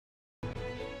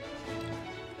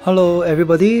Hello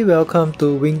everybody, welcome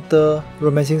to Winter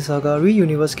Romancing Saga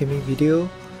Re-Universe Gaming video.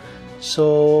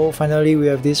 So finally we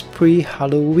have this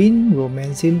pre-Halloween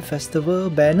Romancing Festival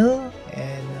banner,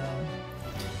 and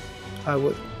I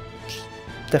would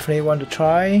definitely want to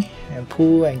try and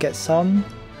pull and get some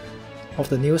of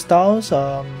the new styles.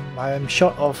 I am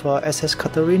short of SS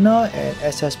Katarina and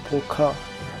SS Polka.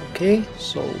 Okay,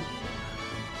 so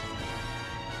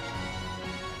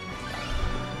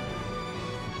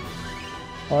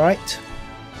alright,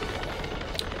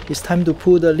 it's time to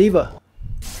pull the lever.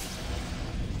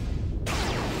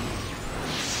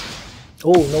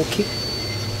 Oh, no kick.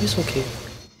 It's okay.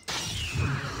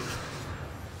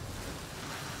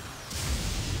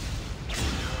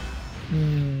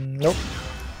 Nope.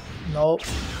 Nope.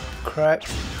 Crap.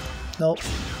 Nope.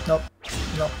 Nope.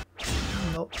 Nope.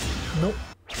 Nope. Nope.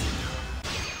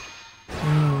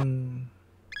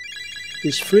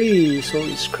 It's free, so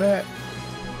it's crap.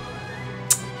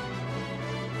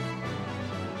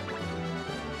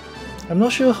 I'm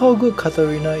not sure how good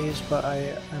Katarina is, but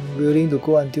I am willing to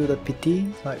go until the pity,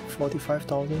 like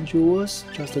 45,000 jewels,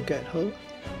 just to get her.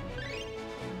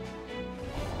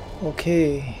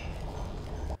 Okay.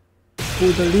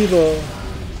 Pull the lever.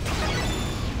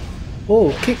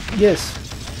 Oh, kick, yes.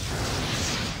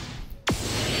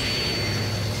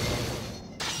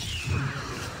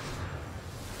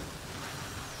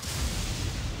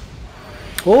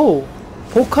 Oh,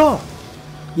 polka.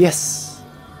 Yes.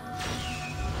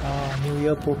 New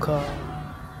Year polka.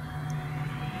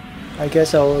 I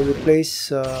guess I will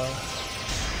replace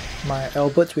my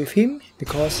Albert with him,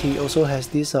 because he also has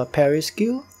this parry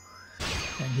skill,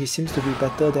 and he seems to be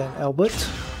better than Albert.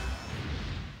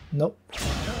 Nope.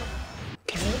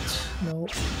 Cat.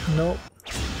 Nope. Nope.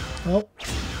 Nope.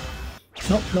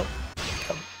 Nope. Nope.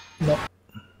 Nope.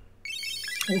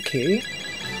 Okay.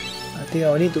 I think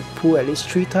I'll need to pull at least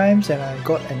 3 times, and I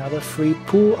got another free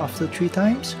pull after 3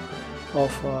 times of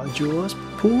jewels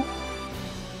pool.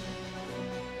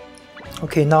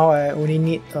 Okay, now I only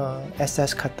need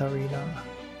SS Katarina.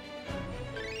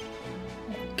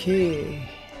 Okay,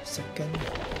 second.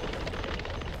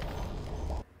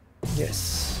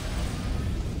 Yes.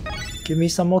 Give me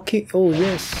some more kick. Oh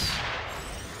yes.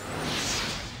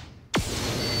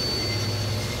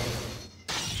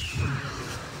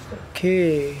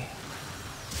 Okay.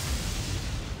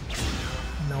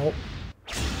 Nope.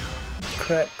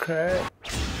 Crap, crap,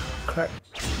 crap,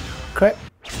 crap,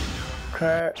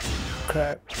 crap,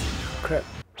 crap, crap,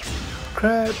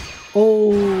 crap.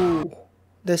 Oh,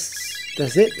 that's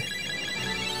it.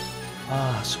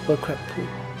 Super crap pool.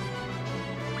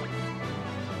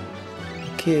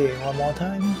 Okay, one more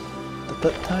time. The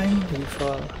third time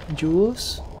with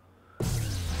jewels.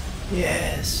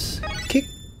 Yes. Kick.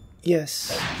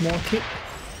 Yes. More kick.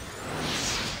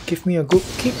 Give me a good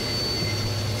kick.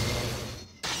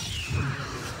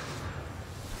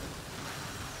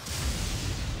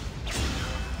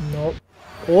 Nope.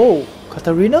 Oh,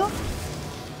 Katarina?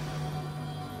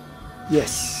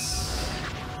 Yes.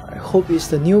 I hope it's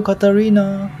the new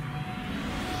Katarina.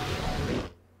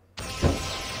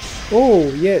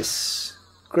 Oh, yes.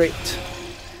 Great.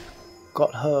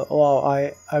 Got her. Wow,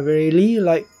 I really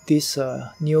like this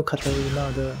new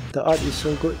Katarina. The art is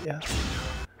so good, yeah.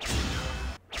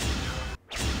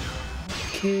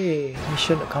 Okay,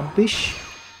 mission accomplished.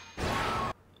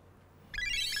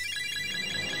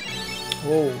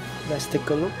 Whoa, let's take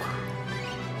a look.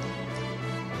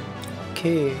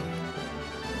 Okay,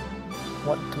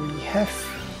 what do we have?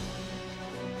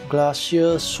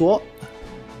 Glacier Sword.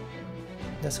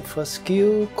 That's the first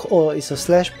skill. Oh, it's a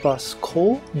slash plus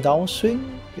cold.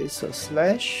 Downswing, it's a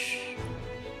slash.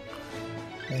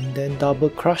 And then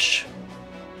double crush.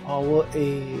 Power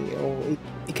A. Oh,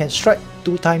 it can strike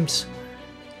 2 times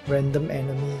random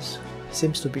enemies.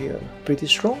 Seems to be pretty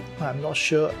strong. I'm not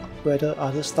sure whether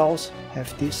other styles have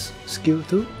this skill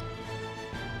too.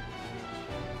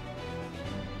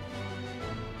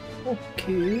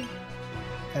 Okay.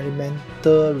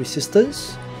 Elemental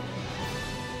resistance.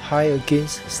 High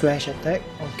against slash attack.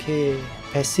 Okay.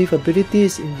 Passive ability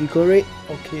is invigorate.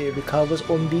 Okay. Recovers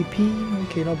own BP.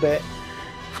 Okay, not bad.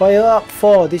 Fire up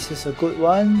 4. This is a good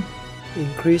one.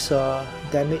 Increase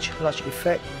damage large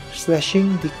effect.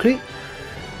 Slashing decrease.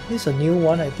 This is a new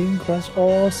one, I think. Grants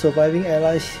all surviving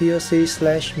allies here say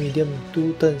slash medium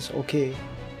 2 turns. Okay.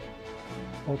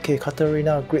 Okay,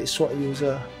 Katarina, great sword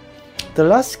user. The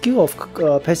last skill of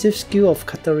passive skill of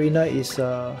Katarina is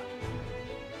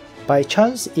by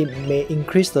chance it may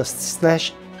increase the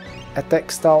slash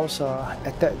attack style's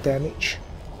attack damage.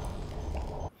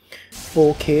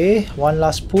 Okay, one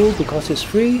last pull because it's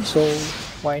free, so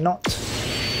why not?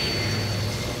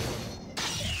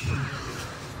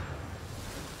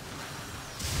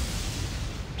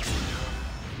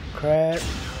 crap.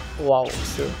 Wow,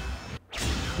 still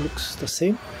looks the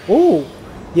same. Oh,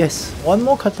 yes, one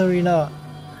more Katarina.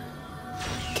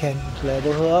 Can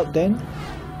level her up then.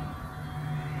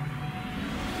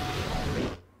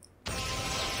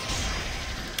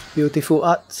 Beautiful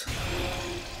art.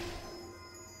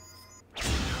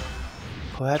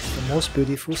 Perhaps the most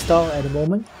beautiful style at the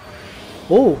moment.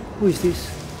 Oh, who is this?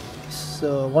 It's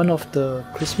one of the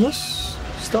Christmas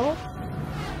style.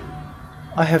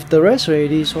 I have the rest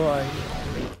already, so I...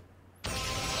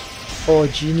 Oh,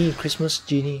 genie, Christmas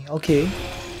genie. Okay.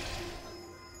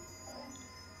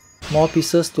 More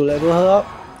pieces to level her up.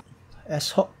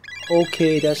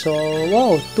 Okay, that's all.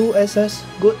 Wow, 2 SS.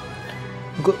 Good.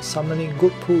 Good summoning,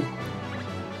 good pull.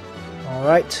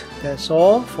 Alright, that's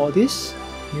all for this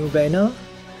new banner.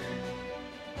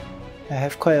 I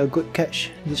have quite a good catch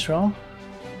this round.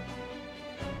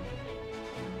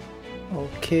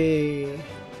 Okay.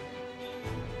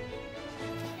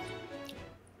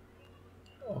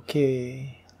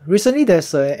 Okay. Recently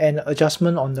there's an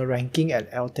adjustment on the ranking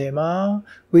at Altema.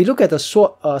 We look at the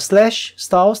sword slash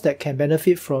styles that can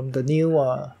benefit from the new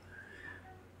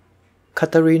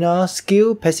Katarina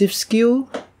skill, passive skill.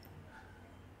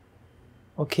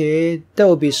 Okay, that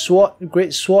will be sword,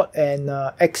 great sword, and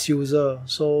X user.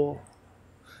 So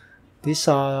these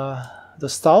are the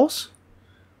styles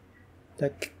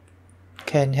that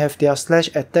can have their slash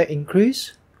attack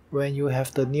increase when you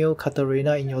have the new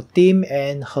Katarina in your team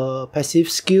and her passive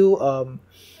skill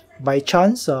by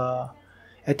chance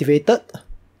activated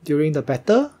during the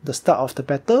battle, the start of the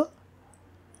battle.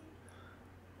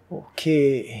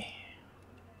 Okay.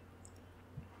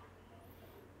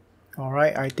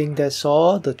 Alright, I think that's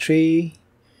all the 3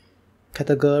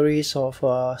 categories of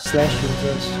slash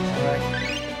users. Alright.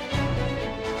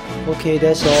 Okay,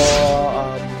 that's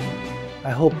all.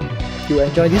 I hope you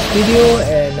enjoyed this video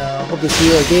and hope to see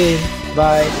you again.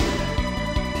 Bye.